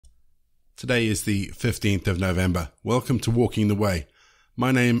Today is the 15th of November. Welcome to Walking the Way.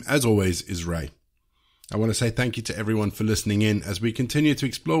 My name, as always, is Ray. I want to say thank you to everyone for listening in as we continue to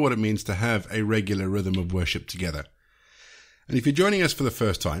explore what it means to have a regular rhythm of worship together. And if you're joining us for the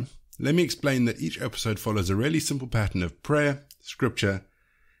first time, let me explain that each episode follows a really simple pattern of prayer, scripture,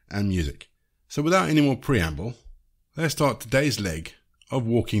 and music. So without any more preamble, let's start today's leg of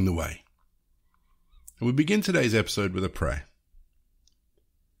Walking the Way. And we begin today's episode with a prayer.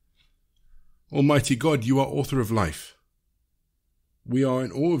 Almighty God, you are author of life. We are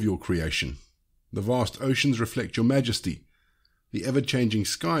in awe of your creation. The vast oceans reflect your majesty. The ever-changing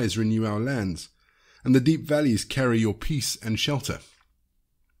skies renew our lands, and the deep valleys carry your peace and shelter.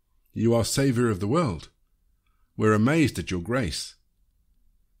 You are Saviour of the world. We're amazed at your grace.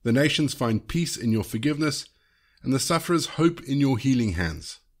 The nations find peace in your forgiveness, and the sufferers hope in your healing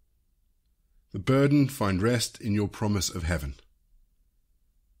hands. The burdened find rest in your promise of heaven.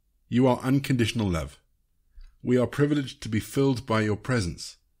 You are unconditional love. We are privileged to be filled by your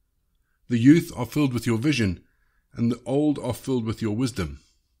presence. The youth are filled with your vision, and the old are filled with your wisdom.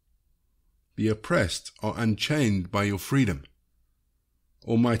 The oppressed are unchained by your freedom.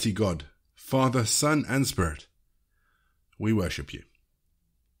 Almighty God, Father, Son, and Spirit, we worship you.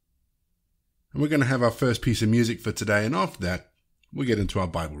 And we're going to have our first piece of music for today, and after that, we'll get into our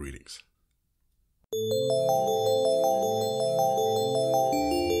Bible readings.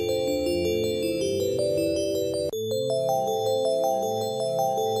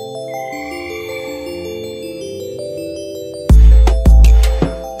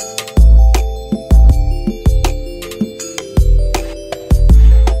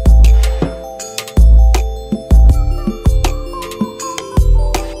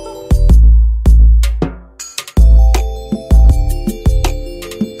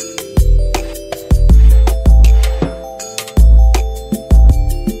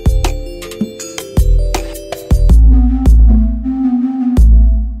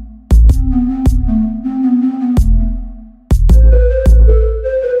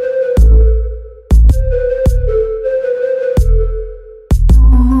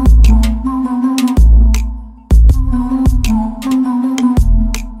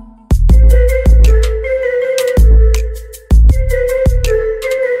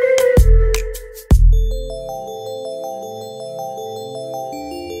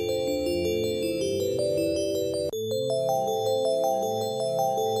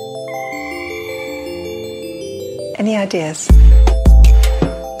 Any ideas?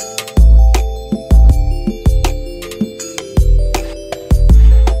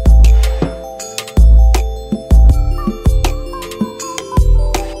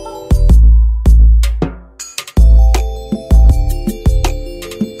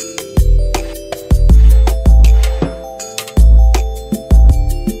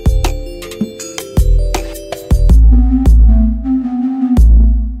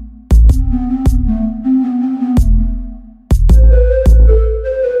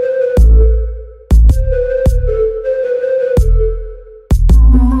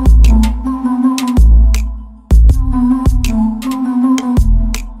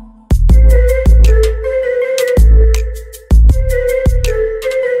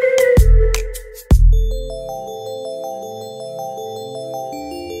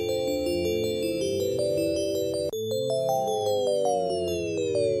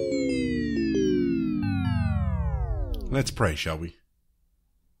 Let's pray, shall we?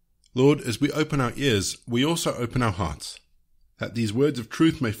 Lord, as we open our ears, we also open our hearts, that these words of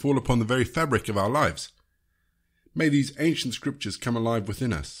truth may fall upon the very fabric of our lives. May these ancient scriptures come alive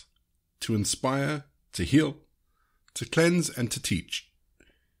within us, to inspire, to heal, to cleanse and to teach,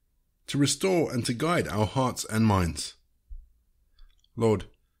 to restore and to guide our hearts and minds. Lord,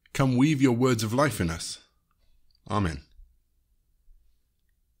 come weave your words of life in us. Amen.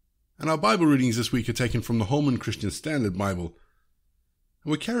 And our Bible readings this week are taken from the Holman Christian Standard Bible.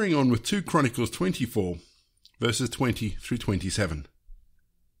 And we're carrying on with 2 Chronicles 24, verses 20 through 27.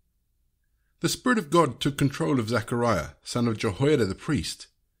 The Spirit of God took control of Zechariah, son of Jehoiada the priest.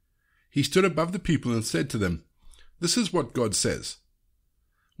 He stood above the people and said to them, "This is what God says.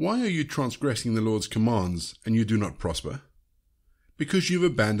 Why are you transgressing the Lord's commands, and you do not prosper? Because you've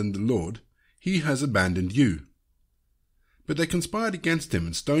abandoned the Lord, he has abandoned you." But they conspired against him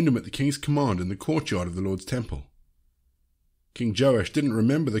and stoned him at the king's command in the courtyard of the Lord's temple. King Joash didn't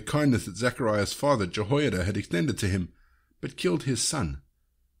remember the kindness that Zechariah's father Jehoiada had extended to him, but killed his son.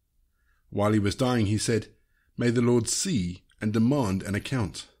 While he was dying, he said, "May the Lord see and demand an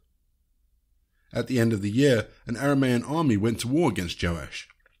account." At the end of the year, an Aramean army went to war against Joash.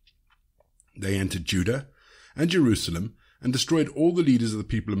 They entered Judah and Jerusalem and destroyed all the leaders of the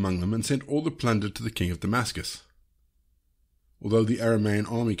people among them, and sent all the plunder to the king of Damascus. Although the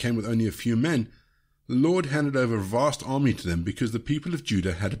Aramean army came with only a few men, the Lord handed over a vast army to them because the people of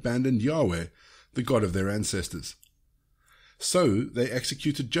Judah had abandoned Yahweh, the God of their ancestors. So they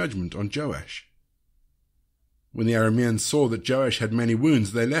executed judgment on Joash. When the Arameans saw that Joash had many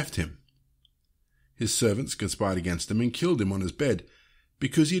wounds, they left him. His servants conspired against him and killed him on his bed,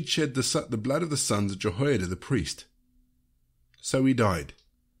 because he had shed the blood of the sons of Jehoiada the priest. So he died,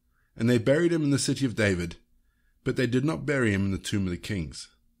 and they buried him in the city of David, but they did not bury him in the tomb of the kings.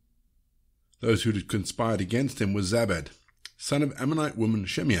 Those who had conspired against him were Zabad, son of Ammonite woman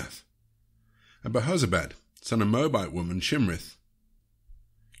Shimeath, and Behozabad, son of Moabite woman Shimrith.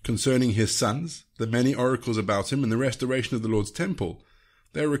 Concerning his sons, the many oracles about him, and the restoration of the Lord's temple,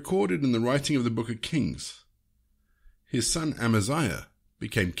 they are recorded in the writing of the book of Kings. His son Amaziah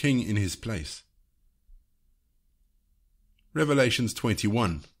became king in his place. Revelations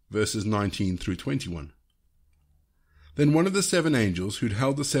 21, verses 19 through 21. Then one of the 7 angels who'd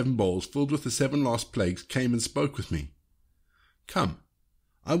held the 7 bowls filled with the 7 last plagues came and spoke with me. Come,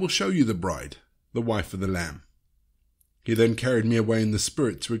 I will show you the bride, the wife of the Lamb. He then carried me away in the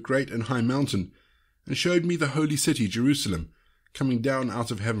Spirit to a great and high mountain, and showed me the holy city Jerusalem, coming down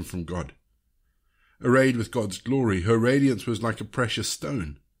out of heaven from God. Arrayed with God's glory, her radiance was like a precious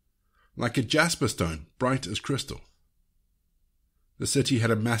stone, like a jasper stone, bright as crystal. The city had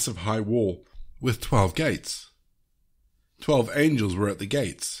a massive high wall with 12 gates. 12 angels were at the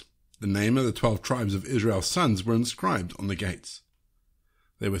gates. The name of the 12 tribes of Israel's sons were inscribed on the gates.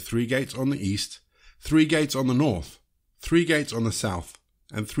 There were 3 gates on the east, 3 gates on the north, 3 gates on the south,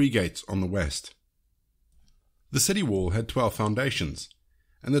 and 3 gates on the west. The city wall had 12 foundations,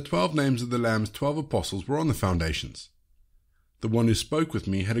 and the 12 names of the Lamb's 12 apostles were on the foundations. The one who spoke with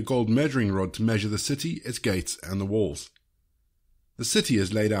me had a gold measuring rod to measure the city, its gates, and the walls. The city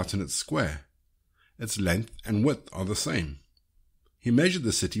is laid out in its square. Its length and width are the same. He measured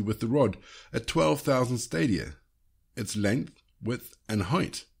the city with the rod at 12,000 stadia. Its length, width, and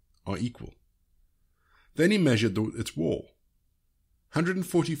height are equal. Then he measured its wall,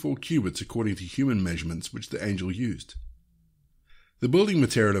 144 cubits according to human measurements which the angel used. The building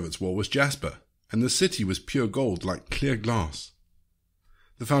material of its wall was jasper, and the city was pure gold like clear glass.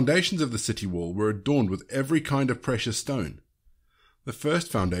 The foundations of the city wall were adorned with every kind of precious stone. The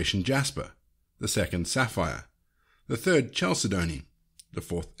first foundation jasper, the second sapphire, the third chalcedony, the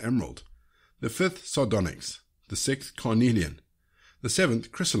fourth emerald, the fifth sardonyx, the sixth carnelian, the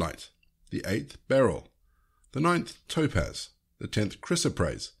seventh chrysolite, the eighth beryl, the ninth topaz, the 10th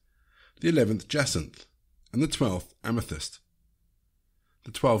chrysoprase, the 11th jacinth, and the 12th amethyst.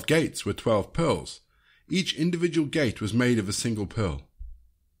 The 12 gates were 12 pearls. Each individual gate was made of a single pearl.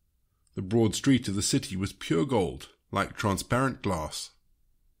 The broad street of the city was pure gold, like transparent glass.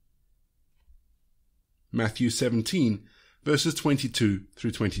 Matthew 17, verses 22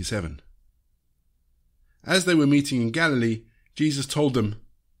 through 27. As they were meeting in Galilee, Jesus told them,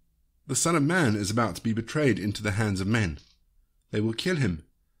 "The Son of Man is about to be betrayed into the hands of men. They will kill him,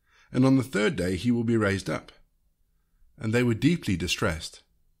 and on the 3rd day he will be raised up." And they were deeply distressed.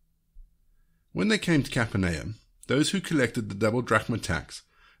 When they came to Capernaum, those who collected the double drachma tax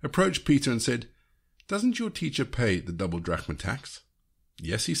approached Peter and said, "Doesn't your teacher pay the double drachma tax?"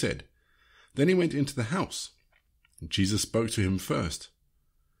 "Yes," he said. Then he went into the house. Jesus spoke to him first.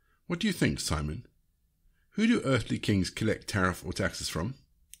 "What do you think, Simon? Who do earthly kings collect tariff or taxes from?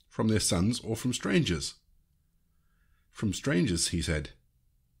 From their sons or from strangers?" "From strangers," he said.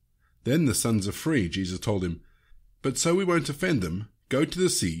 "Then the sons are free," Jesus told him. "But so we won't offend them, go to the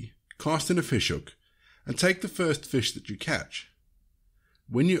sea, cast in a fish hook, and take the first fish that you catch.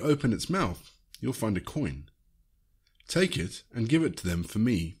 When you open its mouth, you'll find a coin. Take it and give it to them for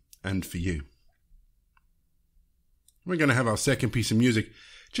me and for you." We're going to have our second piece of music,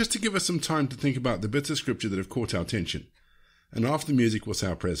 just to give us some time to think about the bits of scripture that have caught our attention. And after the music, we'll say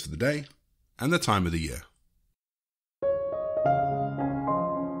our prayers for the day and the time of the year.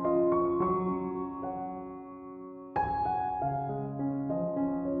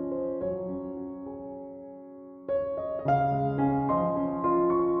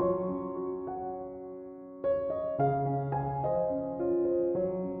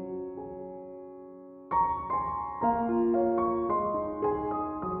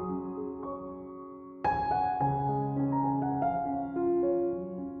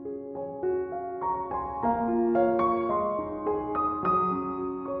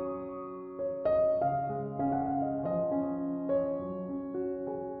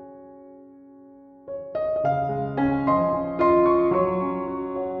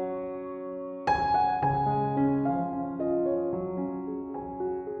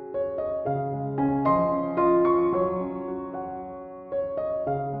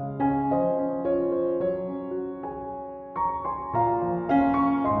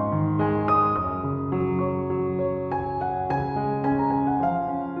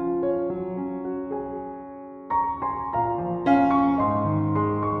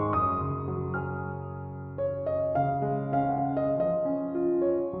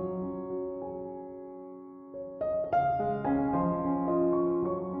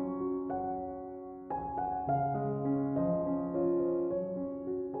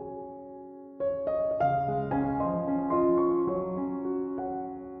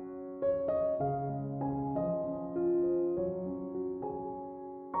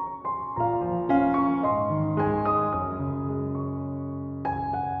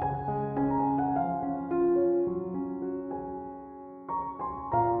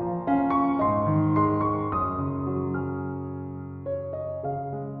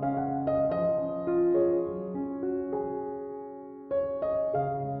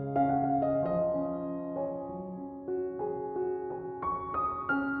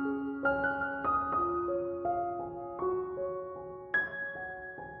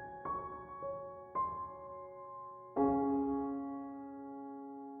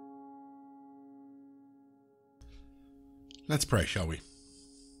 Let's pray, shall we?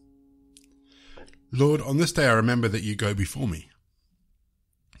 Lord, on this day I remember that you go before me.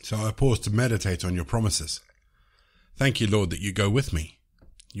 So I pause to meditate on your promises. Thank you, Lord, that you go with me.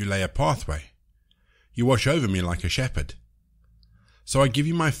 You lay a pathway. You watch over me like a shepherd. So I give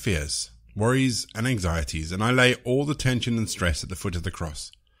you my fears, worries and anxieties, and I lay all the tension and stress at the foot of the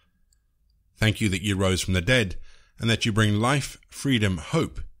cross. Thank you that you rose from the dead and that you bring life, freedom,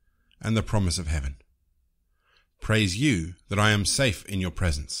 hope, and the promise of heaven. Praise you that I am safe in your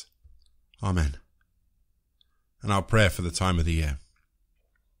presence. Amen. And our prayer for the time of the year.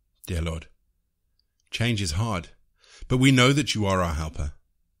 Dear Lord, change is hard, but we know that you are our helper.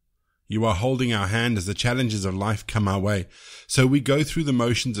 You are holding our hand as the challenges of life come our way, so we go through the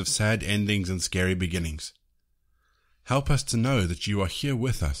motions of sad endings and scary beginnings. Help us to know that you are here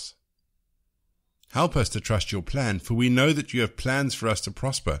with us. Help us to trust your plan, for we know that you have plans for us to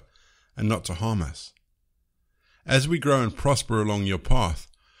prosper and not to harm us. As we grow and prosper along your path,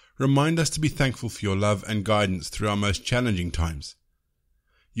 remind us to be thankful for your love and guidance through our most challenging times.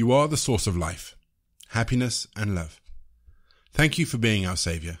 You are the source of life, happiness, and love. Thank you for being our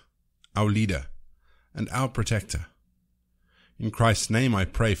Saviour, our leader, and our protector. In Christ's name I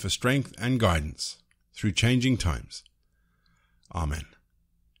pray for strength and guidance through changing times. Amen.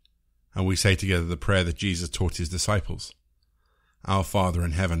 And we say together the prayer that Jesus taught his disciples. Our Father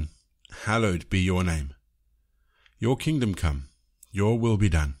in heaven, hallowed be your name. Your kingdom come, your will be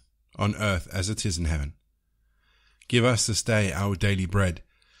done, on earth as it is in heaven. Give us this day our daily bread,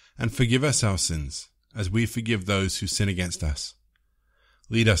 and forgive us our sins, as we forgive those who sin against us.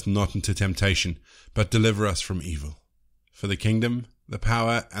 Lead us not into temptation, but deliver us from evil. For the kingdom, the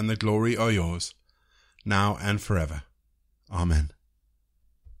power, and the glory are yours, now and forever. Amen.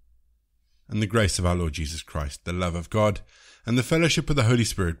 And the grace of our Lord Jesus Christ, the love of God, and the fellowship of the Holy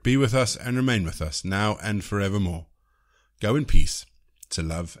Spirit be with us and remain with us, now and forevermore. Go in peace to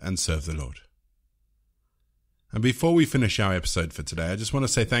love and serve the Lord. And before we finish our episode for today, I just want to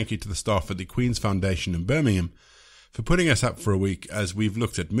say thank you to the staff at the Queen's Foundation in Birmingham for putting us up for a week as we've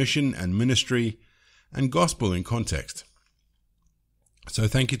looked at mission and ministry and gospel in context. So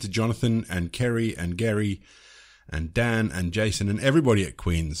thank you to Jonathan and Kerry and Gary and Dan and Jason and everybody at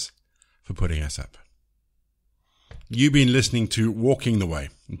Queen's for putting us up. You've been listening to Walking the Way,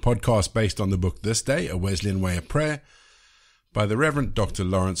 a podcast based on the book This Day, A Wesleyan Way of Prayer, by the Reverend Dr.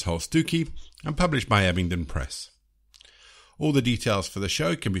 Lawrence Holstuki and published by Abingdon Press. All the details for the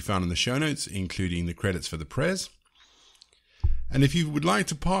show can be found in the show notes, including the credits for the prayers. And if you would like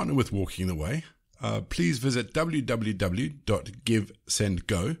to partner with Walking the Way, please visit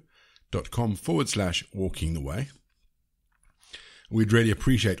www.givesendgo.com/walkingtheway. We'd really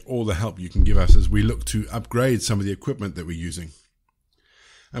appreciate all the help you can give us as we look to upgrade some of the equipment that we're using.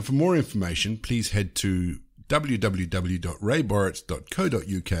 And for more information, please head to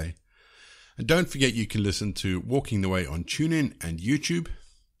www.ray.borrett.co.uk. And don't forget you can listen to Walking the Way on TuneIn and YouTube.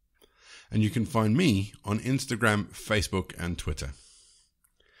 And you can find me on Instagram, Facebook, and Twitter.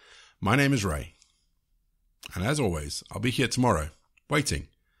 My name is Ray. And as always, I'll be here tomorrow, waiting,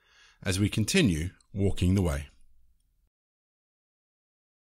 as we continue walking the way.